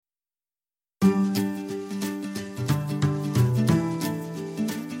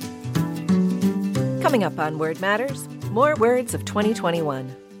Coming up on Word Matters, more words of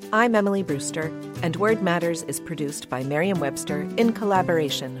 2021. I'm Emily Brewster, and Word Matters is produced by Merriam-Webster in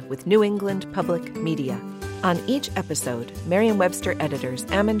collaboration with New England Public Media. On each episode, Merriam-Webster editors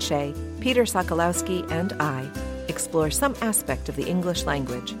Ammon Shea, Peter Sokolowski, and I explore some aspect of the English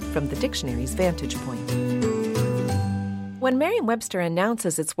language from the dictionary's vantage point. When Merriam-Webster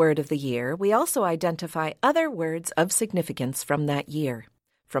announces its word of the year, we also identify other words of significance from that year.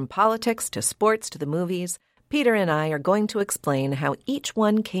 From politics to sports to the movies, Peter and I are going to explain how each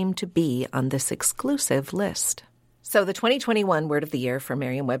one came to be on this exclusive list. So the 2021 word of the year for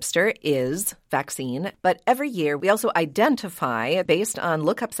Merriam-Webster is vaccine, but every year we also identify, based on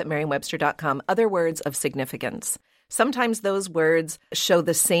lookups at merriam-webster.com, other words of significance. Sometimes those words show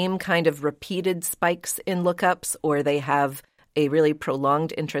the same kind of repeated spikes in lookups, or they have a really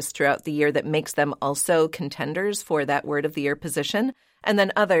prolonged interest throughout the year that makes them also contenders for that word of the year position. And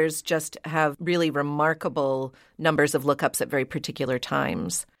then others just have really remarkable numbers of lookups at very particular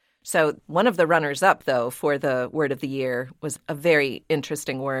times. So one of the runners-up, though, for the word of the year was a very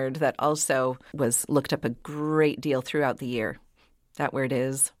interesting word that also was looked up a great deal throughout the year. That word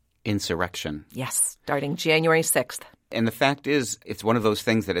is? Insurrection. Yes, starting January 6th. And the fact is, it's one of those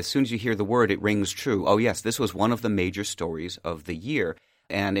things that as soon as you hear the word, it rings true. Oh, yes, this was one of the major stories of the year.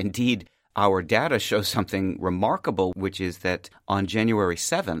 And indeed, our data shows something remarkable, which is that on January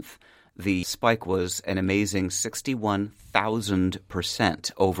 7th, the spike was an amazing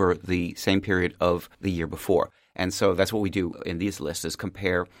 61,000% over the same period of the year before. And so that's what we do in these lists, is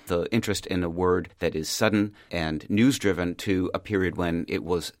compare the interest in a word that is sudden and news-driven to a period when it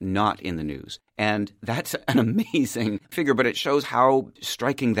was not in the news. And that's an amazing figure, but it shows how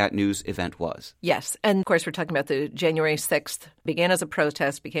striking that news event was. Yes. And of course, we're talking about the January 6th, began as a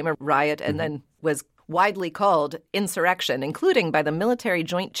protest, became a riot, and then was widely called insurrection, including by the military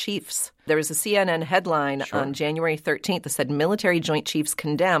Joint Chiefs. There was a CNN headline on January 13th that said, "Military Joint Chiefs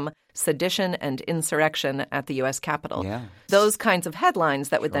condemn sedition and insurrection at the U.S. Capitol." Yeah. Those kinds of headlines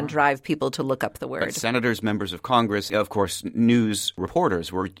that would then drive people to look up the word. But senators, members of Congress, of course, news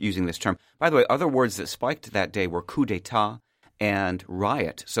reporters were using this term. By the way, other words that spiked that day were coup d'etat and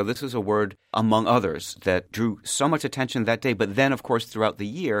riot. So this was a word, among others, that drew so much attention that day. But then, of course, throughout the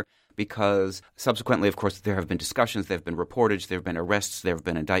year, because subsequently, of course, there have been discussions, there have been reportage, there have been arrests, there have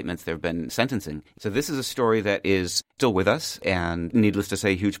been indictments, there have been sentencing. So this is a story that is still with us, and needless to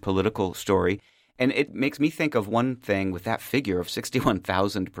say, a huge political story. And it makes me think of one thing with that figure of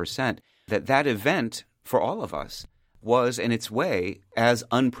 61,000%, that event for all of us was in its way as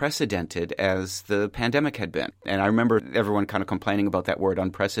unprecedented as the pandemic had been. And I remember everyone kind of complaining about that word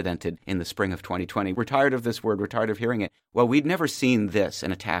unprecedented in the spring of 2020. We're tired of this word. We're tired of hearing it. Well, we'd never seen this,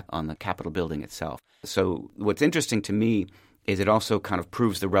 an attack on the Capitol building itself. So what's interesting to me is it also kind of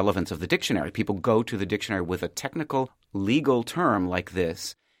proves the relevance of the dictionary. People go to the dictionary with a technical legal term like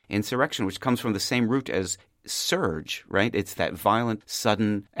this, insurrection, which comes from the same root as surge, right? It's that violent,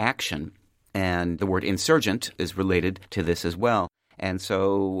 sudden action. And the word insurgent is related to this as well. And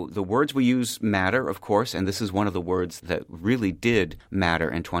so the words we use matter, of course, and this is one of the words that really did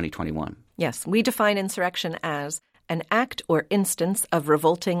matter in 2021. Yes, we define insurrection as an act or instance of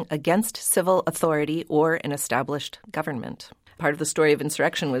revolting against civil authority or an established government. Part of the story of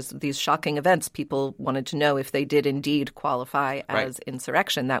insurrection was these shocking events. People wanted to know if they did indeed qualify as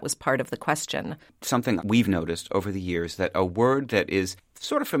insurrection. That was part of the question. Something we've noticed over the years, that a word that is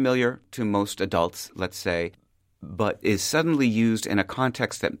sort of familiar to most adults, let's say, but is suddenly used in a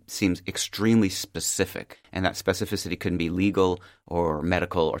context that seems extremely specific. And that specificity can be legal or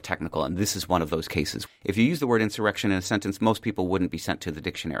medical or technical. And this is one of those cases. If you use the word insurrection in a sentence, most people wouldn't be sent to the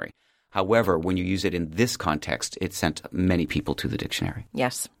dictionary. However, when you use it in this context, it sent many people to the dictionary.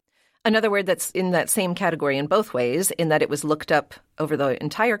 Yes. Another word that's in that same category in both ways, in that it was looked up over the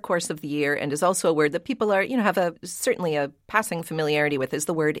entire course of the year and is also a word that people are, have certainly a passing familiarity with, is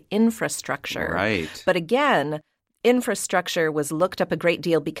the word infrastructure. Right. But again, infrastructure was looked up a great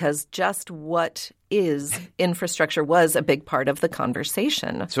deal because just what is infrastructure was a big part of the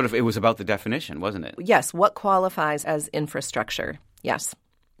conversation. It was about the definition, wasn't it? Yes. What qualifies as infrastructure? Yes.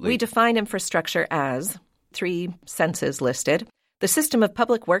 We define infrastructure as, 3 senses listed: the system of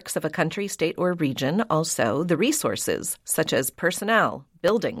public works of a country, state, or region, also the resources, such as personnel,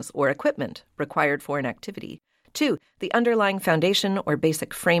 buildings, or equipment required for an activity. 2, the underlying foundation or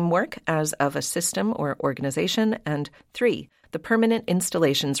basic framework as of a system or organization. And 3, the permanent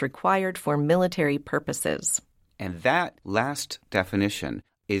installations required for military purposes. And that last definition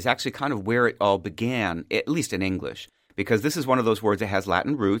is actually kind of where it all began, at least in English. Because this is one of those words that has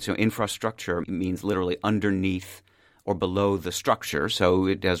Latin roots. Infrastructure means literally underneath or below the structure. So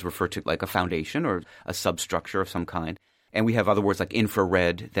it does refer to like a foundation or a substructure of some kind. And we have other words like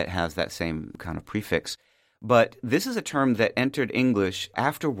infrared that has that same kind of prefix. But this is a term that entered English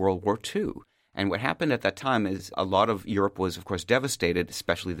after World War II. And what happened at that time is a lot of Europe was, of course, devastated,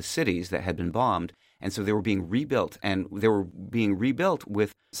 especially the cities that had been bombed. And so they were being rebuilt, and they were being rebuilt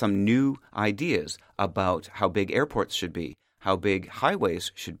with some new ideas about how big airports should be, how big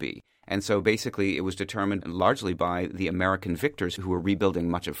highways should be. And so basically it was determined largely by the American victors who were rebuilding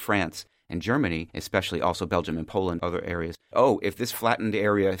much of France and Germany, especially also Belgium and Poland, other areas. Oh, if this flattened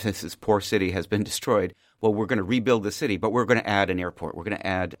area, this poor city has been destroyed, well, we're going to rebuild the city, but we're going to add an airport. We're going to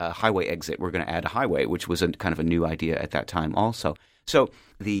add a highway exit. We're going to add a highway, which was a kind of a new idea at that time also. So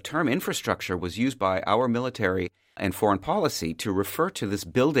the term infrastructure was used by our military and foreign policy to refer to this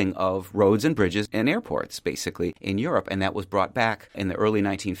building of roads and bridges and airports, basically, in Europe. And that was brought back in the early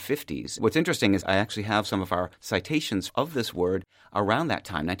 1950s. What's interesting is I actually have some of our citations of this word around that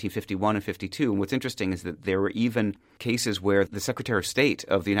time, 1951 and 52. And what's interesting is that there were even cases where the Secretary of State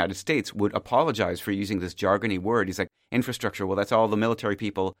of the United States would apologize for using this jargony word. He's like, infrastructure, well, that's all the military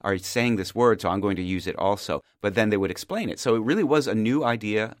people are saying this word, so I'm going to use it also. But then they would explain it. So it really was a new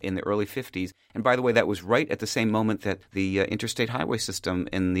idea in the early 50s. And by the way, that was right at the same moment that the interstate highway system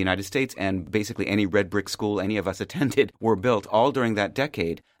in the United States and basically any red brick school any of us attended were built all during that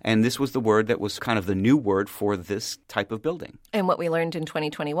decade. And this was the word that was kind of the new word for this type of building. And what we learned in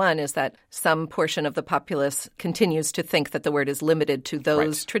 2021 is that some portion of the populace continues to think that the word is limited to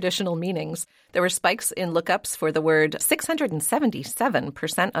those traditional meanings. There were spikes in lookups for the word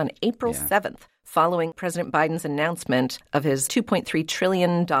 677% on April 7th, following President Biden's announcement of his $2.3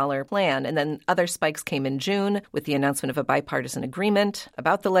 trillion plan. And then other spikes came in June with the announcement of a bipartisan agreement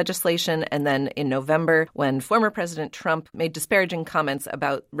about the legislation. And then in November, when former President Trump made disparaging comments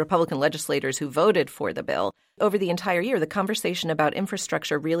about Republican legislators who voted for the bill. Over the entire year, the conversation about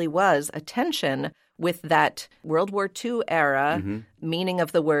infrastructure really was a tension with that World War II era meaning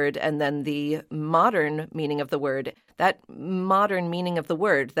of the word and then the modern meaning of the word. That modern meaning of the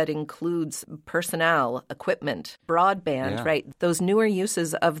word that includes personnel, equipment, broadband, right? Those newer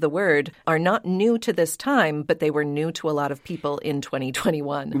uses of the word are not new to this time, but they were new to a lot of people in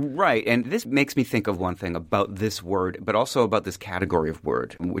 2021. Right. And this makes me think of one thing about this word, but also about this category of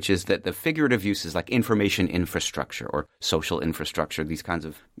word, which is that the figurative uses like information infrastructure or social infrastructure, these kinds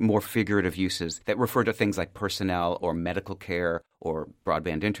of more figurative uses that refer to things like personnel or medical care or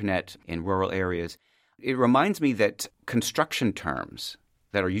broadband internet in rural areas. It reminds me that construction terms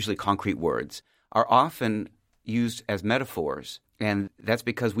that are usually concrete words are often used as metaphors. And that's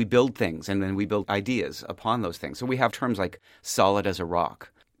because we build things and then we build ideas upon those things. So we have terms like solid as a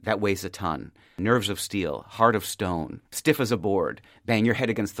rock, that weighs a ton, nerves of steel, heart of stone, stiff as a board, bang your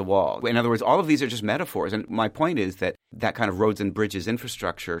head against the wall. In other words, all of these are just metaphors. And my point is that that kind of roads and bridges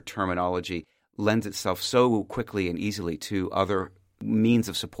infrastructure terminology lends itself so quickly and easily to other means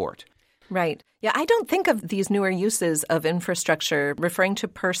of support. Right. Yeah, I don't think of these newer uses of infrastructure referring to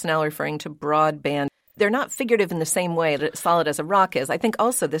personnel, referring to broadband. They're not figurative in the same way that solid as a rock is. I think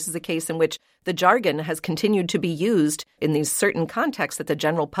also this is a case in which the jargon has continued to be used in these certain contexts that the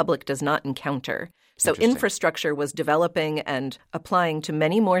general public does not encounter. So infrastructure was developing and applying to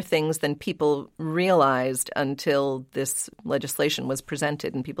many more things than people realized until this legislation was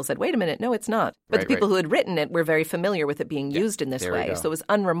presented. And people said, wait a minute, no, it's not. But the people who had written it were very familiar with it being used in this way. So it was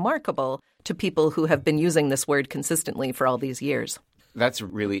unremarkable to people who have been using this word consistently for all these years. That's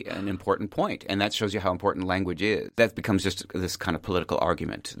really an important point, and that shows you how important language is. That becomes just this kind of political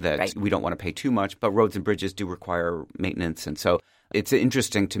argument that we don't want to pay too much, but roads and bridges do require maintenance. And so it's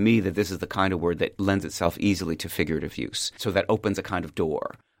interesting to me that this is the kind of word that lends itself easily to figurative use. So that opens a kind of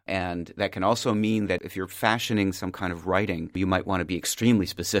door. And that can also mean that if you're fashioning some kind of writing, you might want to be extremely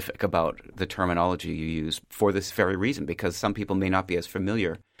specific about the terminology you use for this very reason, because some people may not be as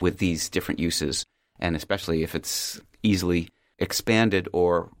familiar with these different uses, and especially if it's easily expanded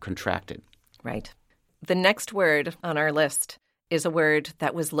or contracted. Right. The next word on our list is a word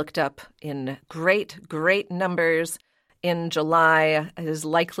that was looked up in great, great numbers in July. It has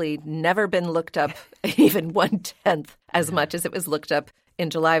likely never been looked up even 1/10 as much as it was looked up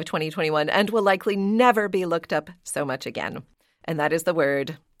in July of 2021 and will likely never be looked up so much again. And that is the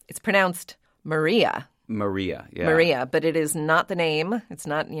word, it's pronounced Maria. Maria, yeah. Maria, but it is not the name. It's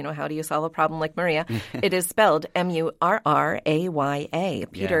not, how do you solve a problem like Maria? It is spelled M-U-R-R-A-Y-A.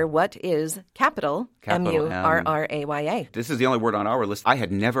 Peter, what is capital M-U-R-R-A-Y-A? This is the only word on our list I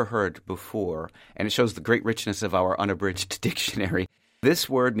had never heard before, and it shows the great richness of our unabridged dictionary. This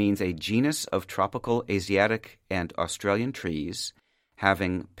word means a genus of tropical Asiatic and Australian trees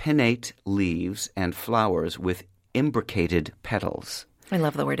having pinnate leaves and flowers with imbricated petals. I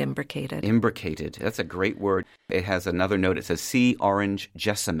love the word imbricated. Imbricated. That's a great word. It has another note. It says sea orange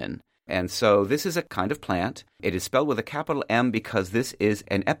jessamine. And so this is a kind of plant. It is spelled with a capital M because this is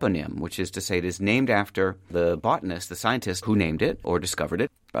an eponym, which is to say it is named after the botanist, the scientist who named it or discovered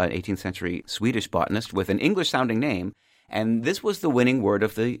it, an 18th century Swedish botanist with an English-sounding name. And this was the winning word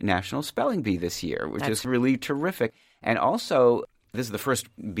of the National Spelling Bee this year, which is really terrific. And also, this is the first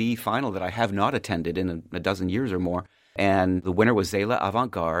bee final that I have not attended in a dozen years or more. And the winner was Zela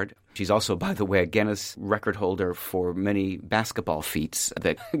Avant-Garde. She's also, by the way, a Guinness record holder for many basketball feats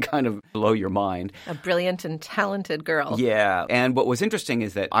that kind of blow your mind. A brilliant and talented girl. Yeah. And what was interesting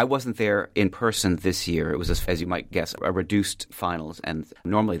is that I wasn't there in person this year. It was, as you might guess, a reduced finals. And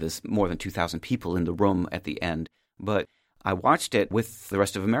normally there's more than 2,000 people in the room at the end. But I watched it with the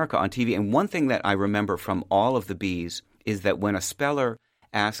rest of America on TV. And one thing that I remember from all of the bees is that when a speller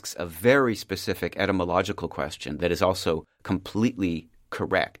asks a very specific etymological question that is also completely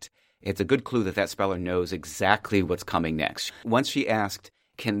correct, it's a good clue that that speller knows exactly what's coming next. Once she asked,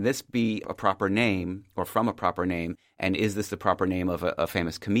 can this be a proper name or from a proper name, and is this the proper name of a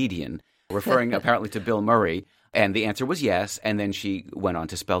famous comedian, referring apparently to Bill Murray? And the answer was yes, and then she went on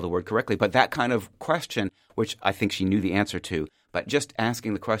to spell the word correctly. But that kind of question, which I think she knew the answer to, but just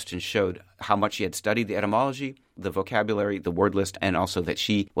asking the question showed how much she had studied the etymology, the vocabulary, the word list, and also that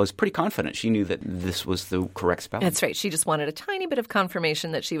she was pretty confident. She knew that this was the correct spelling. That's right. She just wanted a tiny bit of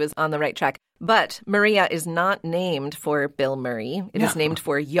confirmation that she was on the right track. But Maria is not named for Bill Murray. It is named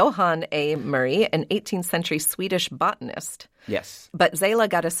for Johann A. Murray, an 18th century Swedish botanist. Yes. But Zela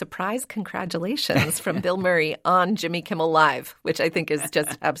got a surprise congratulations from Bill Murray on Jimmy Kimmel Live, which I think is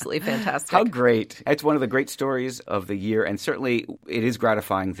just absolutely fantastic. How great. It's one of the great stories of the year, and certainly it is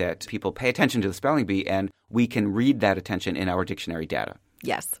gratifying that people pay attention to the spelling bee, and we can read that attention in our dictionary data.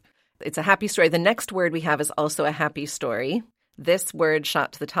 Yes. It's a happy story. The next word we have is also a happy story. This word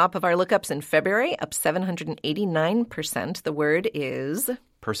shot to the top of our lookups in February, up 789%. The word is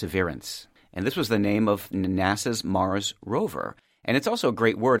perseverance. And this was the name of NASA's Mars rover. And it's also a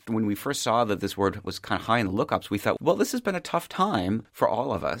great word. When we first saw that this word was kind of high in the lookups, we thought, well, this has been a tough time for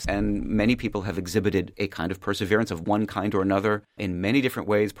all of us. And many people have exhibited a kind of perseverance of one kind or another in many different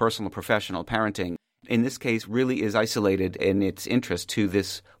ways, personal, professional, parenting. In this case, really is isolated in its interest to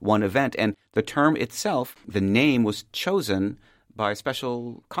this one event. And the term itself, the name was chosen by a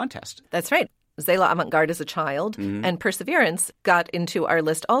special contest. That's right. Zela Avant-Garde is a child, and Perseverance got into our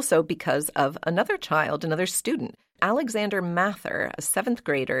list also because of another child, another student. Alexander Mather, a 7th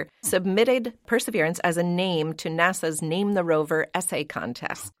grader, submitted Perseverance as a name to NASA's Name the Rover essay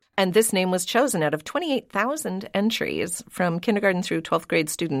contest. And this name was chosen out of 28,000 entries from kindergarten through 12th grade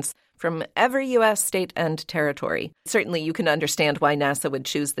students from every U.S. state and territory. Certainly, you can understand why NASA would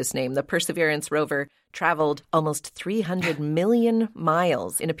choose this name. The Perseverance rover traveled almost 300 million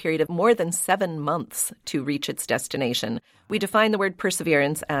miles in a period of more than 7 months to reach its destination. We define the word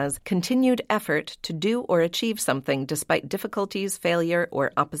perseverance as continued effort to do or achieve something despite difficulties, failure,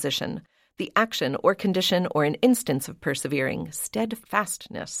 or opposition. The action or condition or an instance of persevering,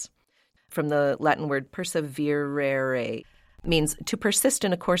 steadfastness. From the Latin word perseverare, means to persist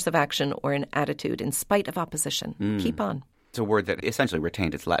in a course of action or an attitude in spite of opposition. Keep on. It's a word that essentially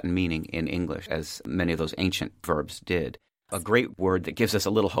retained its Latin meaning in English, as many of those ancient verbs did. A great word that gives us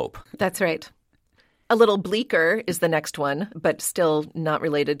a little hope. That's right. A little bleaker is the next one, but still not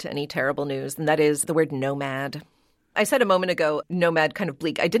related to any terrible news, and that is the word nomad. I said a moment ago, nomad kind of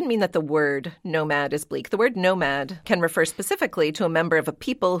bleak. I didn't mean that the word nomad is bleak. The word nomad can refer specifically to a member of a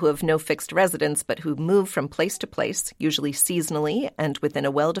people who have no fixed residence, but who move from place to place, usually seasonally and within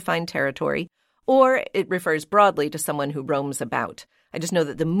a well-defined territory, or it refers broadly to someone who roams about. I just know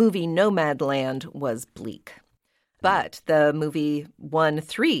that the movie Nomadland was bleak. But the movie won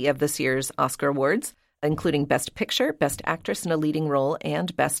 3 of this year's Oscar awards, including Best Picture, Best Actress in a Leading Role,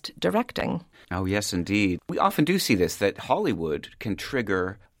 and Best Directing. Oh, yes, indeed. We often do see this, that Hollywood can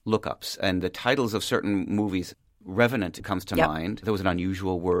trigger lookups, and the titles of certain movies, Revenant comes to mind. There was an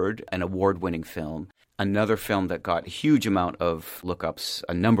unusual word, an award-winning film. Another film that got a huge amount of lookups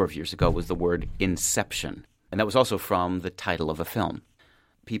a number of years ago was the word Inception, and that was also from the title of a film.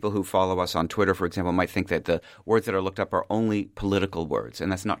 People who follow us on Twitter, for example, might think that the words that are looked up are only political words,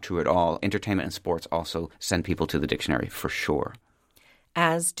 and that's not true at all. Entertainment and sports also send people to the dictionary for sure.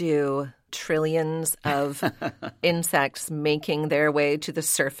 As do trillions of insects making their way to the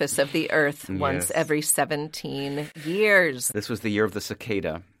surface of the earth once every 17 years. This was the year of the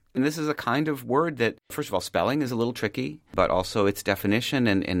cicada. And this is a kind of word that, first of all, spelling is a little tricky, but also its definition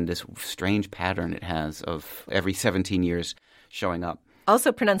and this strange pattern it has of every 17 years showing up.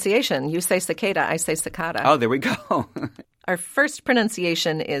 Also pronunciation. You say cicada, I say cicada. Oh, there we go. Our first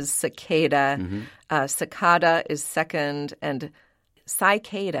pronunciation is cicada. Cicada is second, and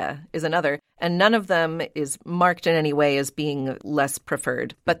cicada is another. And none of them is marked in any way as being less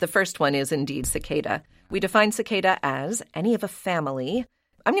preferred. But the first one is indeed cicada. We define cicada as any of a family.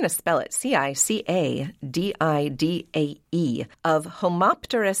 I'm going to spell it cicadae of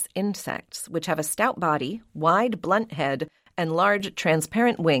homopterous insects, which have a stout body, wide, blunt head, and large,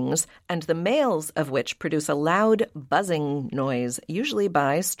 transparent wings, and the males of which produce a loud, buzzing noise, usually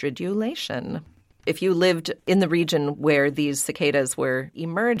by stridulation. If you lived in the region where these cicadas were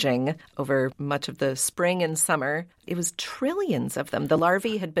emerging over much of the spring and summer, it was trillions of them. The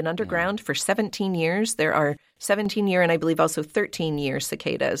larvae had been underground for 17 years. There are 17-year and I believe also 13-year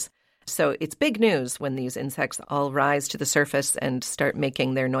cicadas. So it's big news when these insects all rise to the surface and start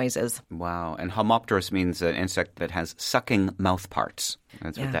making their noises. Wow. And homopterous means an insect that has sucking mouth parts.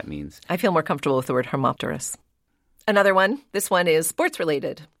 That's what that means. I feel more comfortable with the word homopterous. Another one. This one is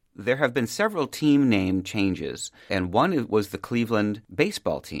sports-related. There have been several team name changes, and one was the Cleveland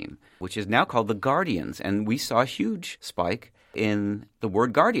baseball team, which is now called the Guardians, and we saw a huge spike in the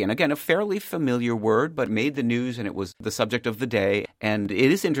word guardian. Again, a fairly familiar word, but made the news, and it was the subject of the day. And it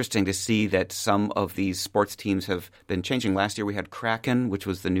is interesting to see that some of these sports teams have been changing. Last year we had Kraken, which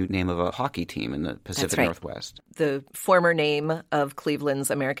was the new name of a hockey team in the Pacific Northwest. The former name of Cleveland's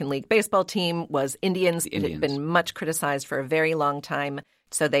American League baseball team was Indians. It had been much criticized for a very long time.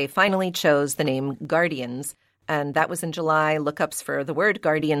 So they finally chose the name Guardians, and that was in July. Lookups for the word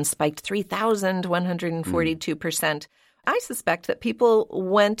guardian spiked 3,142%. I suspect that people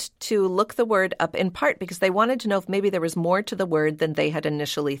went to look the word up in part because they wanted to know if maybe there was more to the word than they had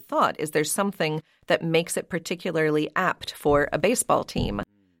initially thought. Is there something that makes it particularly apt for a baseball team?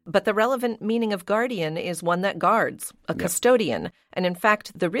 But the relevant meaning of guardian is one that guards, a custodian. And in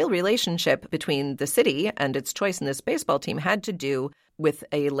fact, the real relationship between the city and its choice in this baseball team had to do with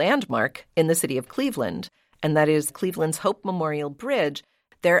a landmark in the city of Cleveland, and that is Cleveland's Hope Memorial Bridge.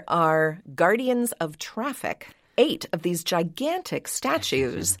 There are guardians of traffic, 8 of these gigantic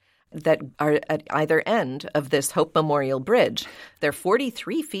statues that are at either end of this Hope Memorial Bridge. They're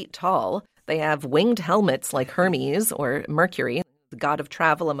 43 feet tall. They have winged helmets like Hermes or Mercury, the god of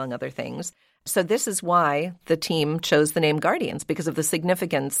travel, among other things. So this is why the team chose the name Guardians, because of the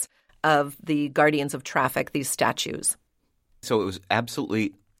significance of the guardians of traffic, these statues. So it was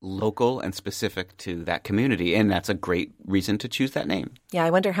absolutely local and specific to that community, and that's a great reason to choose that name. Yeah, I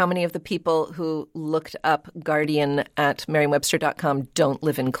wonder how many of the people who looked up Guardian at Merriam-Webster.com don't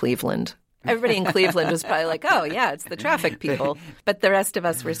live in Cleveland. Everybody in Cleveland was probably like, oh, yeah, it's the traffic people. But the rest of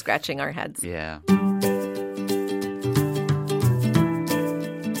us were scratching our heads. Yeah.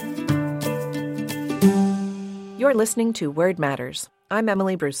 You're listening to Word Matters. I'm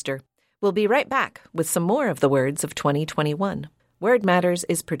Emily Brewster. We'll be right back with some more of the words of 2021. Word Matters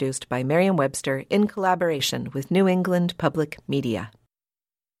is produced by Merriam-Webster in collaboration with New England Public Media.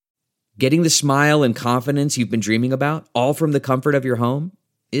 Getting the smile and confidence you've been dreaming about, all from the comfort of your home,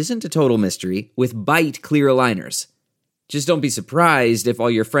 isn't a total mystery with Byte clear aligners. Just don't be surprised if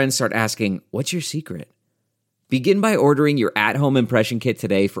all your friends start asking, "What's your secret?" Begin by ordering your at-home impression kit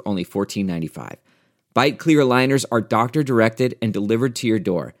today for only $14.95. Byte clear aligners are doctor-directed and delivered to your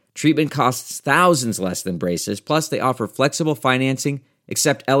door. Treatment costs thousands less than braces, plus they offer flexible financing,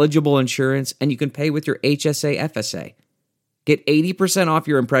 accept eligible insurance, and you can pay with your HSA FSA. Get 80% off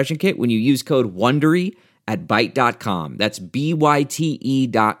your impression kit when you use code WONDERY at Byte.com. That's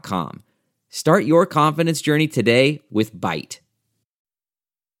BYTE.com. Start your confidence journey today with Byte.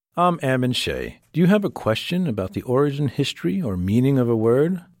 I'm Ammon Shea. Do you have a question about the origin, history, or meaning of a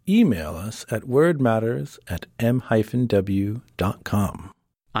word? Email us at wordmatters@m-w.com.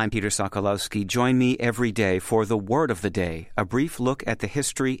 I'm Peter Sokolowski. Join me every day for the Word of the Day, a brief look at the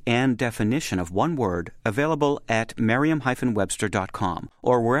history and definition of one word, available at merriam-webster.com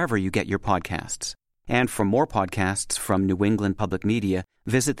or wherever you get your podcasts. And for more podcasts from New England Public Media,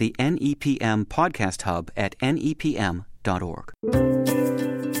 visit the NEPM Podcast Hub at nepm.org.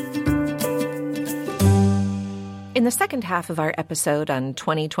 In the second half of our episode on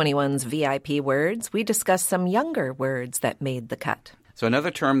 2021's VIP words, we discuss some younger words that made the cut. So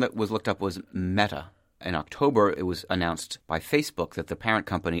another term that was looked up was Meta. In October, it was announced by Facebook that the parent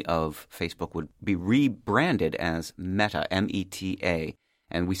company of Facebook would be rebranded as Meta, M-E-T-A.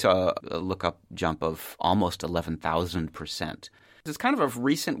 And we saw a lookup jump of almost 11,000%. It's kind of a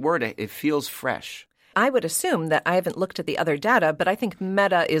recent word. It feels fresh. I would assume that I haven't looked at the other data, but I think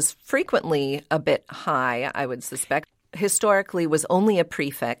Meta is frequently a bit high, I would suspect. historically was only a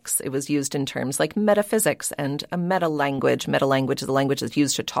prefix. It was used in terms like metaphysics and a meta-language. Meta-language is a language that's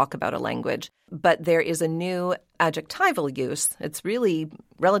used to talk about a language. But there is a new adjectival use. It's really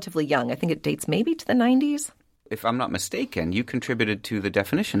relatively young. I think it dates maybe to the 90s. If I'm not mistaken, you contributed to the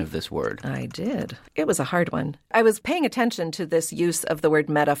definition of this word. I did. It was a hard one. I was paying attention to this use of the word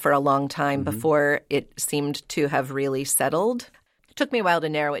meta for a long time before it seemed to have really settled. It took me a while to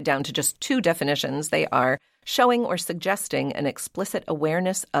narrow it down to just two definitions. They are showing or suggesting an explicit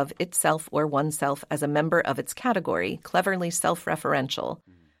awareness of itself or oneself as a member of its category, cleverly self-referential.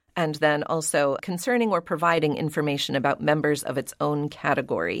 And then also concerning or providing information about members of its own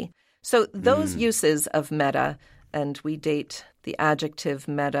category. So those uses of meta, and we date the adjective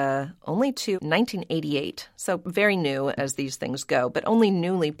meta only to 1988, so very new as these things go, but only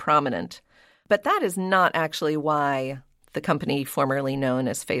newly prominent. But that is not actually why the company formerly known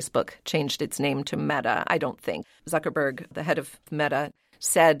as Facebook changed its name to Meta, I don't think. Zuckerberg, the head of Meta,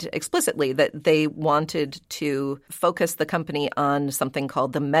 said explicitly that they wanted to focus the company on something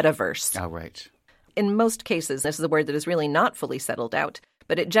called the metaverse. Oh, right. In most cases, this is a word that is really not fully settled out,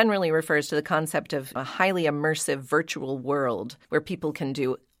 but it generally refers to the concept of a highly immersive virtual world where people can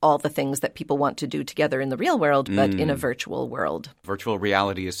do all the things that people want to do together in the real world, but in a virtual world. Virtual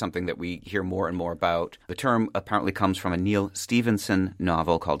reality is something that we hear more and more about. The term apparently comes from a Neil Stephenson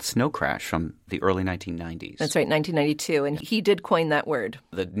novel called Snow Crash from the early 1990s. That's right, 1992, and he did coin that word.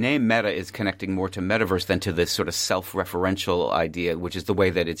 The name meta is connecting more to metaverse than to this sort of self-referential idea, which is the way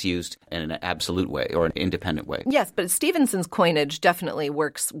that it's used in an absolute way or an independent way. Yes, but Stephenson's coinage definitely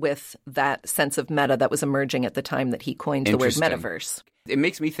works with that sense of meta that was emerging at the time that he coined the word metaverse. It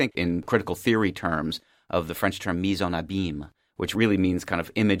makes me think in critical theory terms of the French term mise en abîme, which really means kind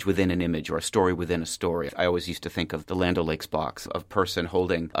of image within an image or a story within a story. I always used to think of the Land O'Lakes box, a person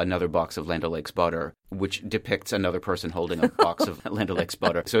holding another box of Land O'Lakes butter, which depicts another person holding a box of Land O'Lakes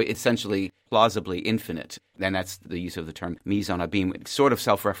butter. So it's essentially plausibly infinite. And that's the use of the term mise en abîme, sort of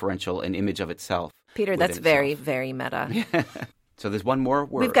self-referential, an image of itself. Peter, that's very, very meta. So there's one more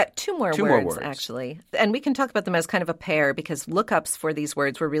word. We've got two more words, actually. And we can talk about them as kind of a pair because lookups for these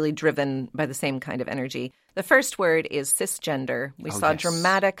words were really driven by the same kind of energy. The first word is cisgender. We saw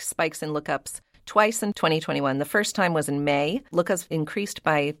dramatic spikes in lookups twice in 2021. The first time was in May. Lookups increased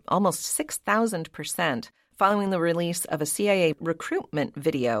by almost 6,000% following the release of a CIA recruitment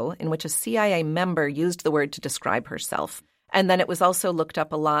video in which a CIA member used the word to describe herself. And then it was also looked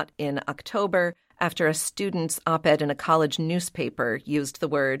up a lot in October after a student's op-ed in a college newspaper used the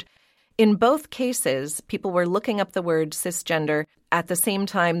word. In both cases, people were looking up the word cisgender at the same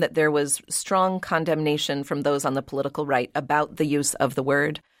time that there was strong condemnation from those on the political right about the use of the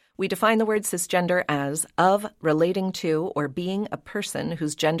word. We define the word cisgender as of, relating to, or being a person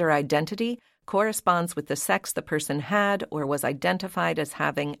whose gender identity corresponds with the sex the person had or was identified as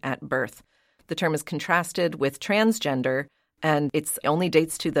having at birth. The term is contrasted with transgender, and it only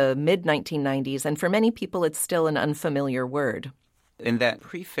dates to the mid-1990s, and for many people it's still an unfamiliar word. In that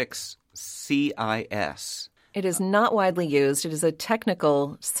prefix CIS, it is not widely used. It is a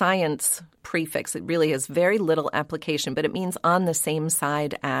technical science prefix. It really has very little application, but it means on the same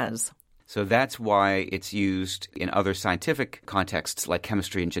side as. So that's why it's used in other scientific contexts like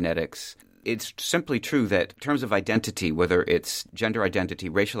chemistry and genetics. It's simply true that in terms of identity, whether it's gender identity,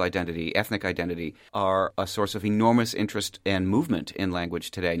 racial identity, ethnic identity, are a source of enormous interest and movement in language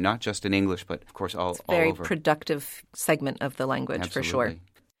today, not just in English, but of course all over. It's a very productive segment of the language, Absolutely. For sure.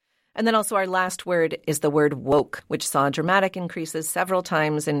 And then also our last word is the word woke, which saw dramatic increases several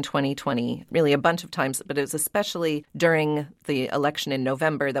times in 2020, really a bunch of times, but it was especially during the election in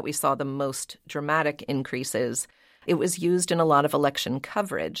November that we saw the most dramatic increases. It was used in a lot of election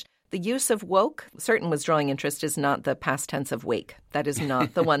coverage. The use of woke, certain was drawing interest, is not the past tense of wake. That is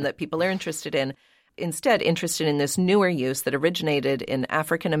not the one that people are interested in. Instead, interested in this newer use that originated in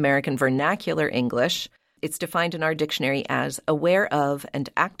African American vernacular English. It's defined in our dictionary as aware of and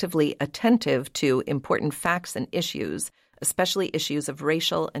actively attentive to important facts and issues, especially issues of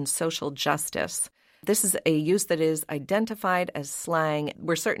racial and social justice. This is a use that is identified as slang.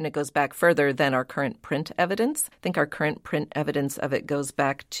 We're certain it goes back further than our current print evidence. I think our current print evidence of it goes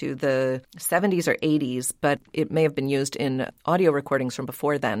back to the 70s or 80s, but it may have been used in audio recordings from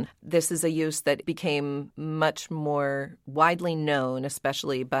before then. This is a use that became much more widely known,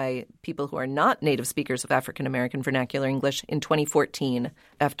 especially by people who are not native speakers of African American vernacular English, in 2014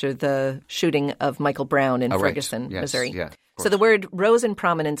 after the shooting of Michael Brown in Ferguson, Yes, Missouri. Yeah. course. So the word rose in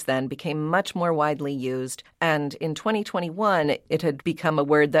prominence then, became much more widely used, and in 2021, it had become a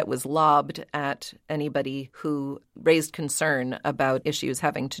word that was lobbed at anybody who raised concern about issues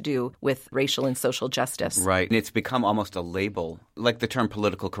having to do with racial and social justice. Right. And it's become almost a label, like the term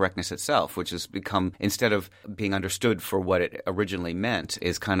political correctness itself, which has become, instead of being understood for what it originally meant,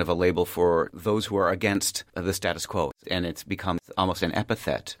 is kind of a label for those who are against the status quo. And it's become almost an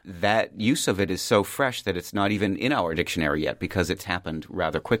epithet. That use of it is so fresh that it's not even in our dictionary yet because it's happened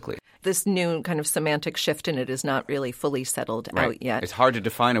rather quickly. This new kind of semantic shift in it is not really fully settled out yet. It's hard to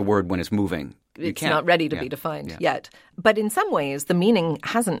define a word when it's moving. It's not ready to be defined yet. But in some ways, the meaning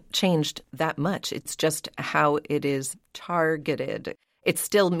hasn't changed that much. It's just how it is targeted. It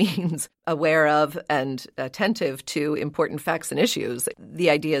still means aware of and attentive to important facts and issues. The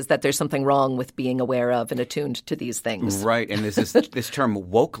idea is that there's something wrong with being aware of and attuned to these things. Right. And there's this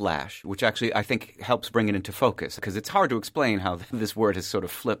term woke-lash, which actually I think helps bring it into focus because it's hard to explain how this word has sort of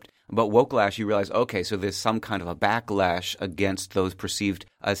flipped. But woke-lash, you realize, okay, so there's some kind of a backlash against those perceived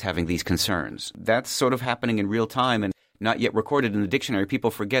as having these concerns. That's sort of happening in real time and not yet recorded in the dictionary.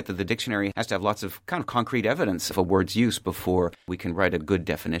 People forget that the dictionary has to have lots of kind of concrete evidence of a word's use before we can write a good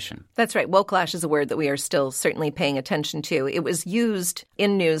definition. That's right. Woke-lash is a word that we are still certainly paying attention to. It was used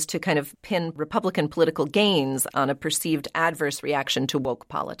in news to kind of pin Republican political gains on a perceived adverse reaction to woke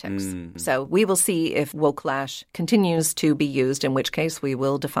politics. Mm-hmm. So we will see if woke-lash continues to be used, in which case we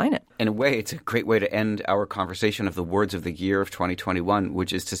will define it. In a way, it's a great way to end our conversation of the words of the year of 2021,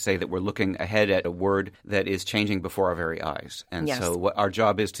 which is to say that we're looking ahead at a word that is changing before our very eyes. And so what our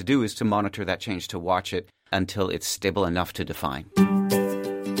job is to do is to monitor that change, to watch it until it's stable enough to define.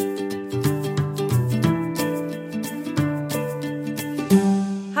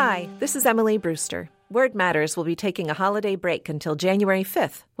 Hi, this is Emily Brewster. Word Matters will be taking a holiday break until January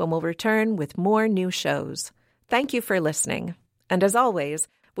 5th, when we'll return with more new shows. Thank you for listening. And as always,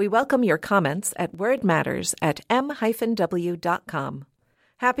 we welcome your comments at wordmatters@m-w.com.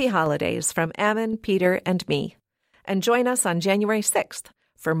 Happy holidays from Ammon, Peter, and me. And join us on January 6th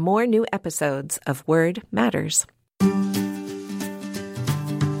for more new episodes of Word Matters.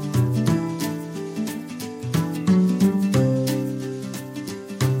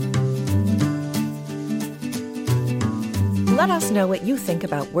 Let us know what you think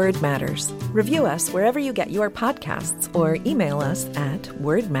about Word Matters. Review us wherever you get your podcasts or email us at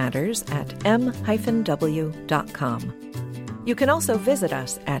wordmatters@m-w.com. You can also visit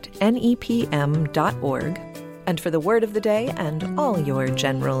us at nepm.org. And for the word of the day and all your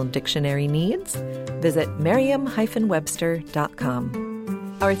general dictionary needs, visit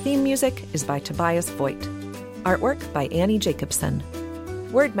merriam-webster.com. Our theme music is by Tobias Voigt. Artwork by Annie Jacobson.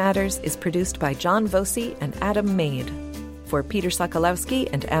 Word Matters is produced by John Voci and Adam Maid. For Peter Sokolowski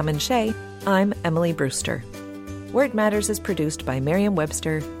and Ammon Shea, I'm Emily Brewster. Word Matters is produced by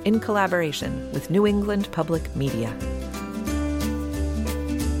Merriam-Webster in collaboration with New England Public Media.